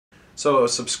So a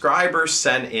subscriber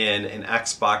sent in an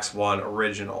Xbox One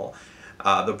original.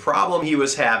 The problem he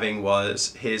was having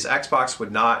was his Xbox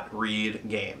would not read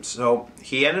games. So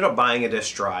he ended up buying a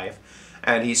disk drive,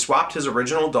 and he swapped his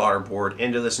original daughter board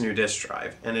into this new disk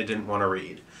drive, and it didn't want to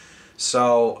read.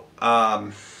 So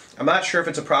I'm not sure if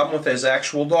it's a problem with his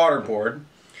actual daughter board,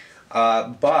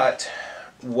 but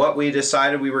what we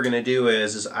decided we were going to do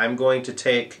is I'm going to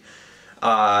take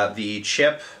the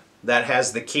chip that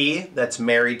has the key that's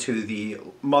married to the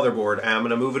motherboard, and I'm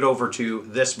going to move it over to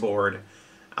this board,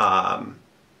 and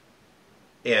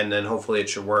then hopefully it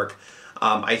should work.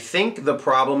 I think the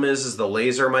problem is the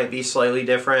laser might be slightly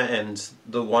different and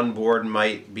the one board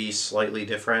might be slightly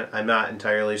different. I'm not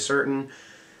entirely certain,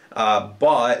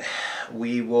 but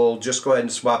we will just go ahead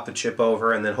and swap the chip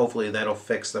over, and then hopefully that'll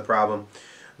fix the problem.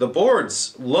 The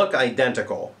boards look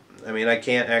identical. I mean, I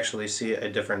can't actually see a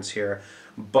difference here.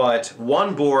 But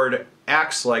one board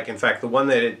acts like, in fact, the one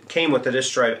that it came with the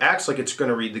disk drive acts like it's going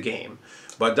to read the game,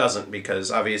 but doesn't,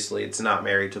 because obviously it's not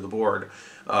married to the board.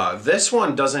 This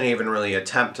one doesn't even really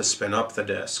attempt to spin up the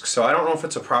disk, so I don't know if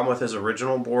it's a problem with his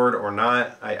original board or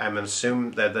not. I'm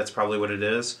assuming that that's probably what it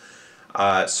is.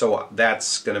 So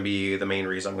that's going to be the main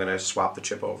reason I'm going to swap the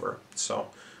chip over. So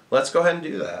let's go ahead and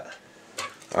do that.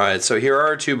 Alright, so here are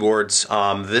our two boards.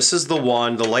 This is the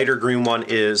one, the lighter green one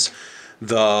is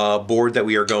the board that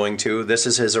we are going to. This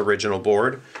is his original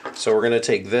board. So we're going to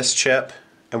take this chip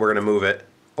and we're going to move it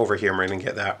over here, and we're going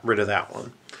to get rid of that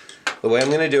one. The way I'm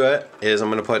going to do it is I'm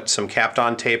going to put some capped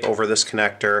on tape over this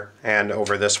connector and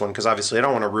over this one, because obviously I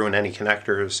don't want to ruin any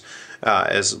connectors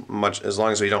as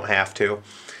long as we don't have to.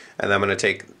 And then I'm going to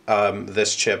take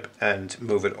this chip and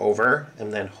move it over,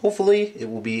 and then hopefully it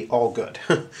will be all good.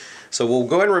 So we'll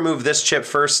go ahead and remove this chip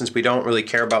first, since we don't really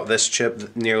care about this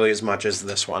chip nearly as much as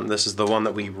this one. This is the one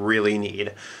that we really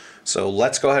need. So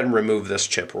let's go ahead and remove this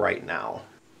chip right now.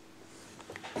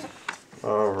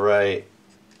 Alright.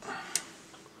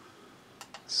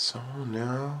 So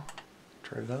now,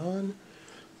 turn it on.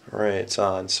 Alright, it's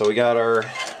on. So we got our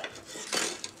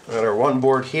one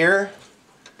board here.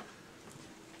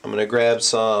 I'm going to grab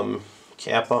some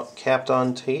capped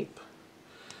on tape,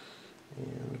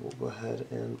 and we'll go ahead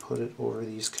and put it over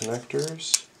these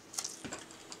connectors.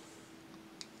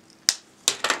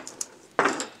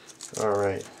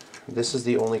 Alright, this is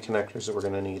the only connectors that we're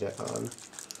going to need it on.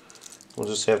 We'll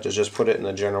just have to put it in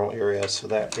the general area so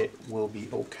that it will be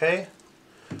okay.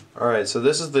 Alright, so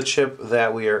this is the chip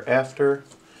that we are after.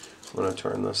 I'm going to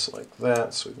turn this like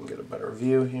that so we can get a better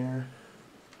view here.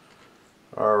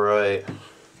 Alright.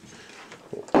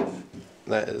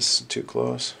 That is too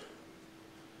close.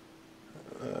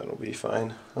 It'll be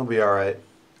fine. It'll be alright.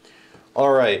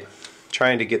 Alright.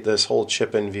 Trying to get this whole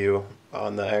chip in view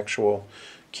on the actual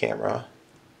camera.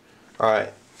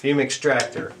 Alright. Fume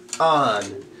extractor on.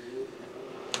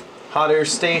 Hot air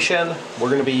station. We're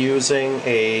going to be using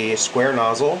a square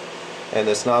nozzle. And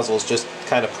this nozzle is just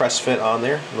kind of press fit on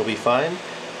there. It'll be fine.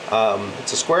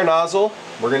 It's a square nozzle.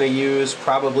 We're going to use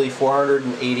probably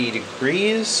 480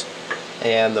 degrees.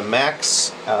 And the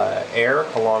max air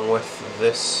along with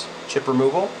this chip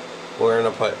removal. We're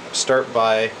going to start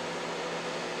by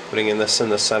putting this in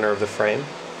the center of the frame.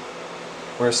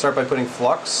 We're going to start by putting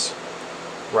flux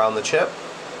around the chip.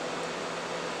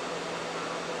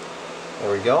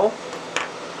 There we go.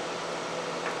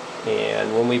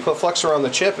 And when we put flux around the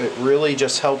chip, it really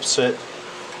just helps it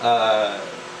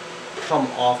come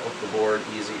off of the board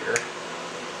easier.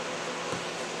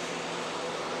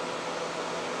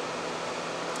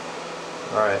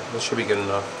 Alright, this should be good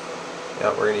enough. Yeah,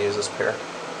 we're going to use this pair.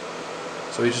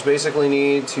 So we just basically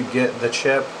need to get the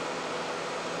chip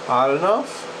hot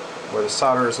enough where the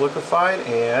solder is liquefied,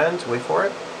 and wait for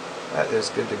it. That is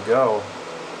good to go.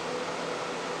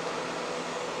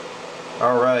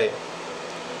 Alright,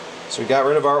 so we got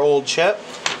rid of our old chip.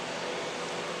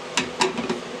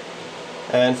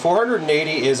 And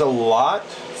 480 is a lot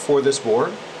for this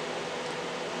board,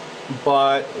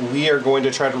 but we are going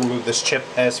to try to remove this chip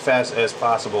as fast as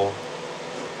possible.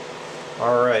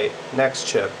 Alright, next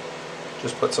chip.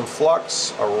 Just put some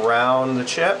flux around the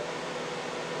chip.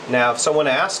 Now, if someone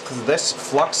asks, this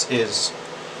flux is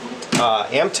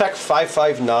Amtech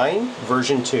 559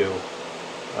 version 2.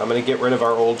 I'm going to get rid of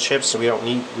our old chips, so we don't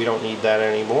need that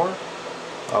anymore.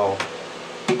 Oh,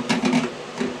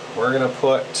 we're going to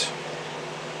put,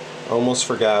 almost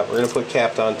forgot, we're going to put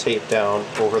capped on tape down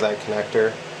over that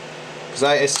connector, because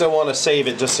I still want to save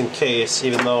it just in case,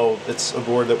 even though it's a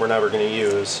board that we're never going to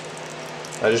use.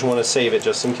 I just want to save it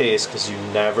just in case, because you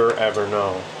never ever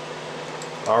know.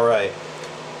 Alright,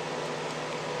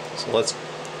 so let's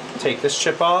take this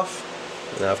chip off.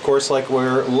 Now, of course, like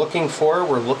we're looking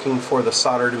for the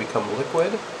solder to become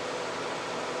liquid.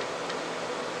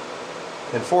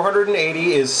 And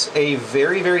 480 is a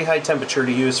very, very high temperature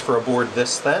to use for a board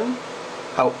this thin.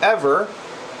 However,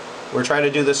 we're trying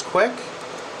to do this quick.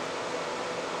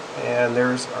 And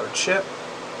there's our chip.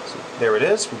 So there it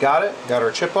is. We got it. Got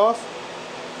our chip off.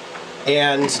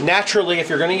 And naturally, if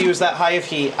you're going to use that high of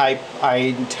heat,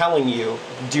 I'm telling you,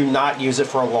 do not use it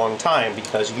for a long time,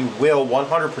 because you will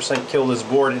 100% kill this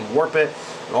board and warp it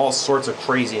and all sorts of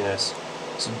craziness.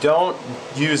 So don't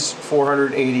use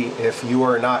 480 if you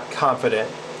are not confident.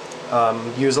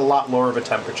 Use a lot lower of a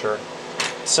temperature.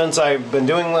 Since I've been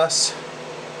doing this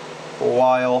for a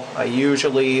while, I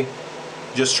usually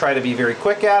just try to be very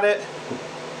quick at it.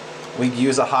 We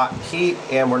use a hot heat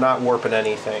and we're not warping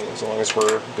anything as long as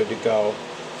we're good to go.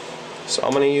 So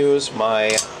I'm going to use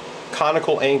my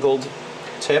conical angled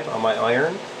tip on my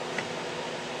iron,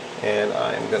 and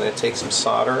I'm going to take some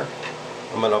solder.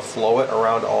 I'm going to flow it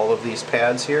around all of these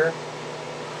pads here.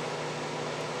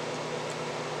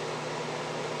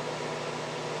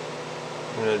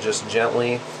 I'm going to just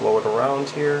gently flow it around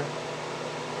here.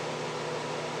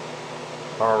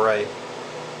 Alright.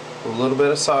 A little bit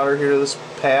of solder here to this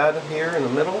pad here in the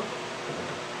middle.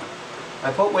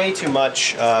 I put way too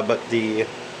much, but the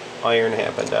iron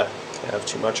happened to have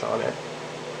too much on it.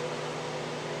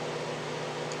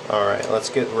 Alright, let's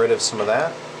get rid of some of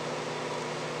that.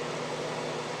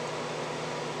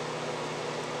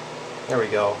 There we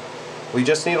go. We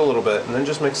just need a little bit, and then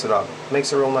just mix it up.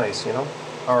 Makes it real nice, you know?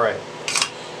 Alright.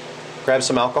 Grab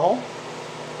some alcohol.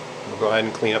 We'll go ahead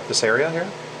and clean up this area here.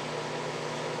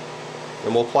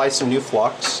 And we'll apply some new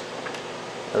flux,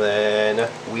 and then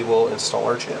we will install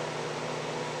our chip.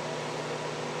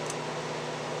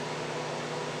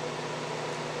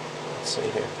 Let's see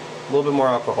here. A little bit more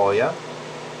alcohol, yeah?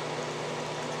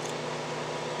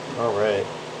 Alright.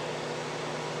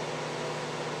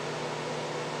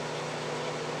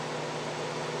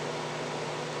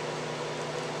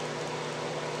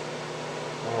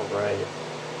 Alright.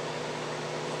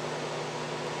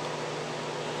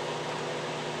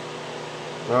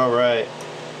 Alright,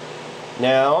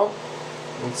 now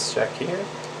let's check here.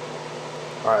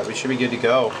 Alright, we should be good to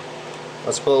go.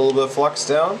 Let's put a little bit of flux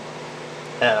down.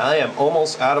 And I am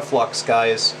almost out of flux,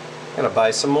 guys. I'm gonna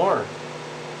buy some more.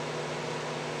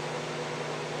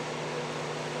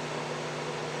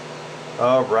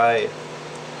 Alright,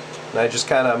 and I just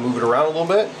kind of move it around a little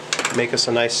bit, make us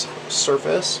a nice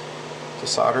surface to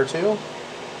solder to.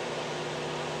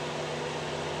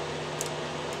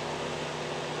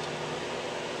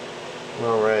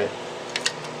 Alright,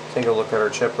 take a look at our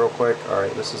chip real quick.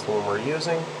 Alright, this is the one we're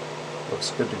using.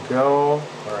 Looks good to go.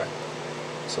 Alright,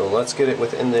 so let's get it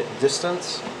within the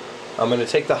distance. I'm going to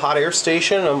take the hot air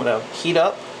station, I'm going to heat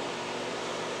up.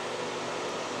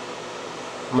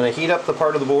 I'm going to heat up the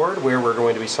part of the board where we're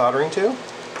going to be soldering to.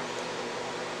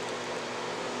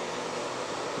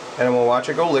 And I'm going to watch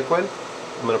it go liquid.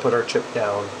 I'm going to put our chip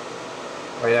down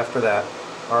right after that.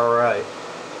 Alright,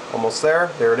 almost there.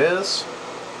 There it is.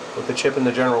 With the chip in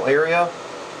the general area,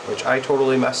 which I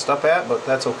totally messed up at, but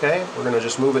that's okay. We're going to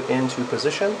just move it into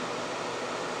position.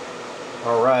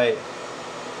 Alright.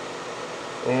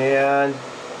 And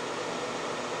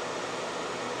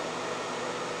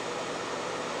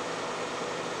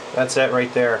that's it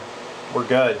right there. We're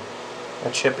good.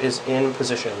 That chip is in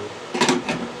position.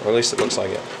 Or at least it looks like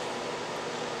it.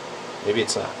 Maybe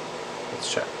it's not.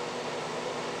 Let's check.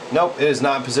 Nope, it is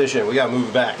not in position. We gotta move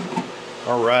it back.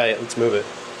 Alright, let's move it.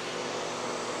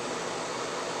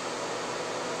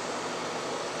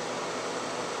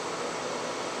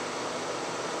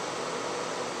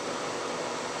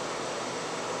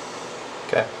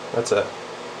 Okay, that's it.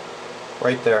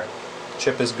 Right there.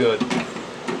 Chip is good.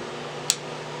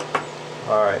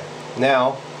 Alright,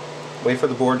 now wait for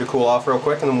the board to cool off real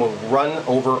quick, and then we'll run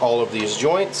over all of these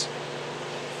joints.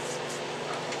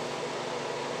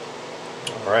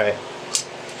 Alright.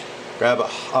 Grab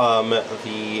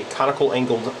the conical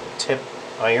angled tip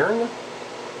iron.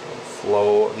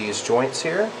 Flow these joints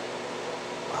here.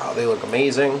 Wow, they look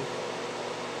amazing.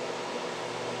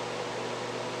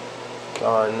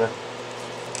 Done.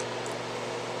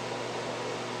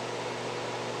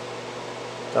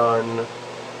 Done.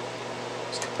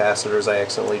 These capacitors I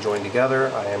accidentally joined together.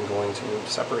 I am going to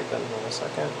separate them in a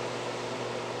second.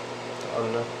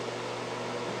 Done.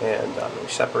 And done. We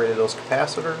separated those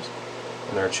capacitors,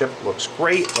 and our chip looks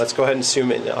great. Let's go ahead and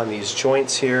zoom in on these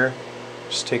joints here.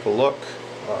 Just take a look.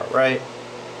 Alright.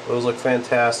 Those look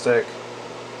fantastic.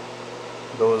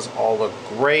 Those all look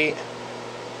great.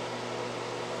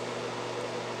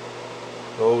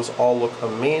 Those all look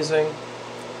amazing.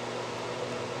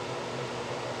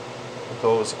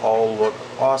 Those all look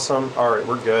awesome. All right,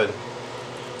 we're good.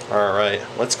 All right,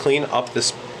 let's clean up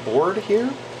this board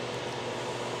here.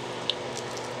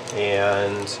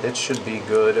 And it should be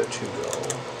good to go.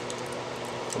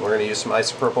 And we're going to use some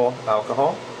isopropyl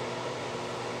alcohol.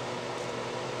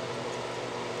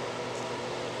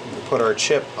 We'll put our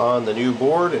chip on the new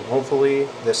board, and hopefully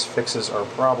this fixes our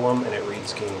problem and it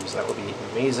reads games. That would be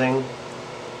amazing.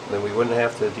 And then we wouldn't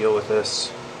have to deal with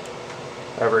this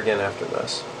ever again after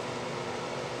this.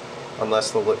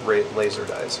 Unless the laser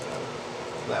dies again.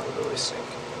 That would really stink.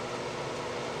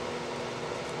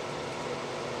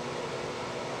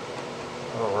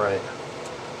 Alright.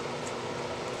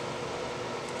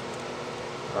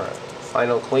 Alright,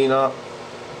 final cleanup.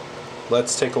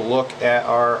 Let's take a look at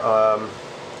our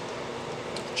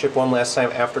chip one last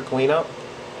time after cleanup.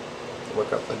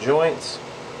 Look up the joints.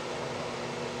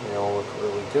 They all look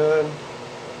really good.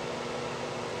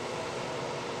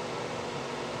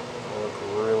 They look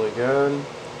really good.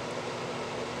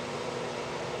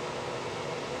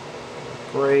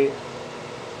 Great.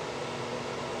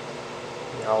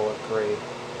 They all look great.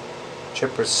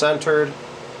 Chip is centered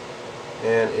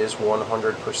and is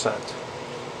 100%.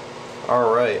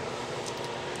 Alright.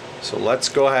 So let's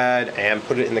go ahead and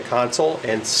put it in the console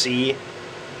and see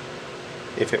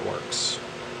if it works.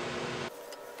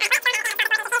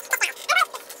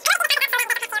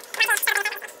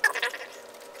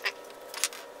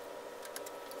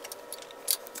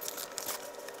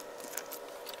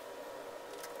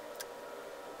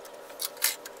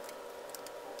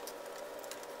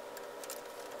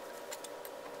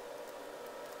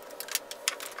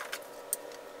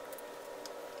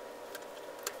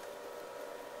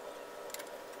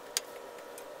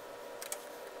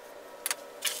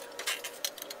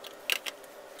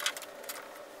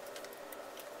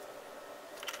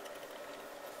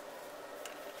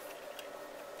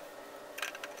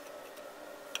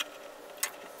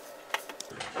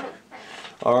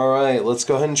 Alright, let's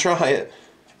go ahead and try it.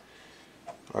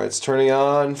 Alright, it's turning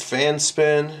on. Fan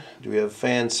spin. Do we have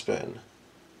fan spin?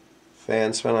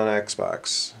 Fan spin on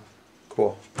Xbox.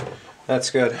 Cool. That's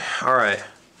good. Alright.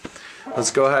 Let's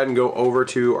go ahead and go over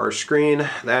to our screen.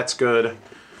 That's good. It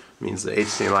means the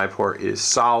HDMI port is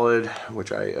solid,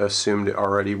 which I assumed it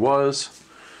already was.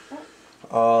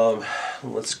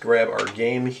 Let's grab our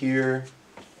game here.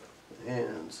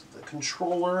 And the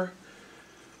controller.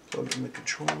 Plug in the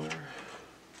controller.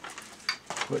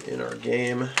 Put in our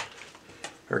game.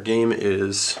 Our game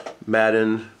is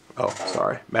Madden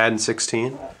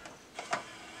 16.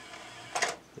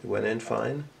 It went in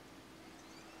fine.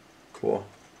 Cool.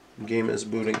 The game is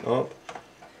booting up.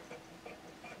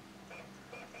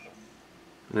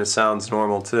 And it sounds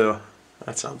normal too.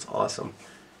 That sounds awesome.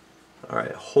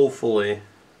 Alright, hopefully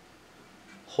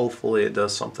it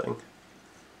does something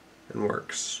and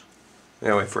works. I'm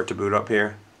gonna wait for it to boot up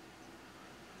here.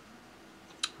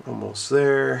 Almost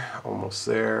there, almost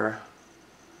there.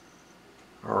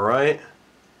 Alright.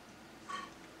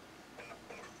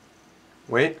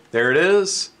 Wait, there it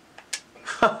is.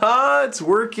 Haha, it's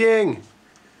working.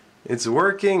 It's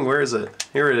working. Where is it?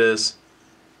 Here it is.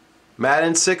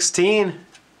 Madden 16.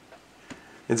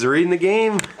 It's reading the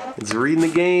game. It's reading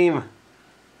the game.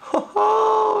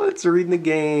 Oh, it's reading the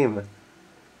game.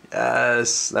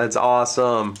 Yes, that's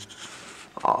awesome.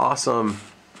 Awesome.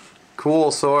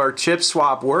 Cool, so our chip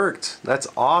swap worked. That's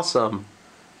awesome.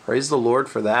 Praise the Lord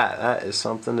for that. That is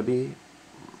something to be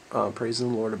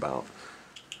praising the Lord about.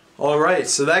 Alright,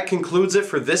 so that concludes it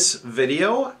for this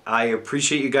video. I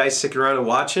appreciate you guys sticking around and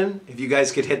watching. If you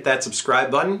guys could hit that subscribe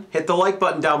button, hit the like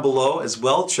button down below as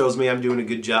well. It shows me I'm doing a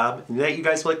good job and that you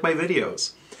guys like my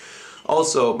videos.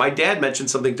 Also, my dad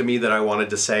mentioned something to me that I wanted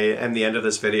to say in the end of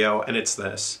this video, and it's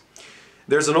this.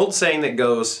 There's an old saying that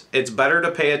goes, it's better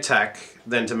to pay a tech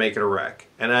than to make it a wreck.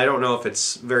 And I don't know if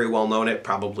it's very well known, it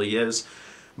probably is.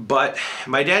 But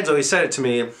my dad's always said it to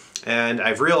me, and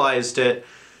I've realized it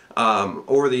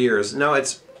over the years. No,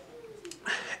 it's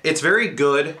very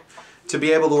good to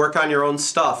be able to work on your own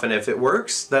stuff, and if it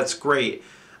works, that's great.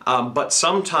 But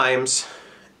sometimes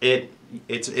it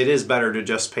is better to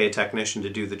just pay a technician to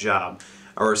do the job,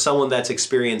 or someone that's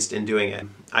experienced in doing it.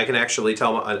 I can actually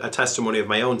tell a testimony of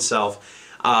my own self.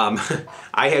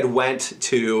 I had went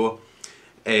to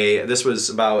this was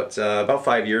about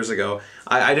 5 years ago.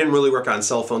 I didn't really work on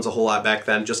cell phones a whole lot back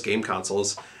then, just game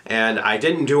consoles. And I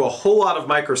didn't do a whole lot of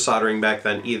micro soldering back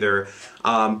then either.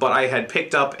 But I had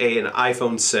picked up an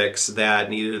iPhone 6 that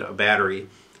needed a battery.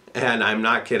 And I'm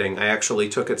not kidding, I actually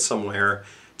took it somewhere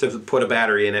to put a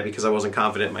battery in it because I wasn't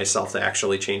confident myself to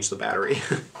actually change the battery.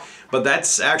 But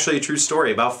that's actually a true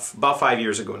story, about 5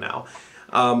 years ago now.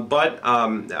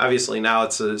 Obviously now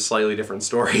it's a slightly different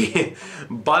story.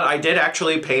 But I did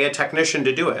actually pay a technician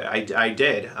to do it. I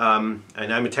did, and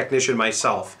I'm a technician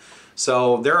myself.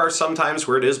 So there are some times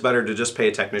where it is better to just pay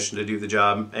a technician to do the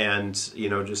job, and you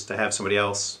know, just to have somebody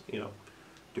else, you know,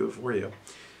 do it for you.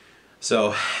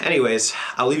 So anyways,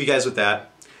 I'll leave you guys with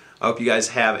that. I hope you guys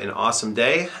have an awesome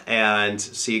day, and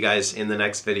see you guys in the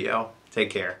next video. Take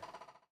care.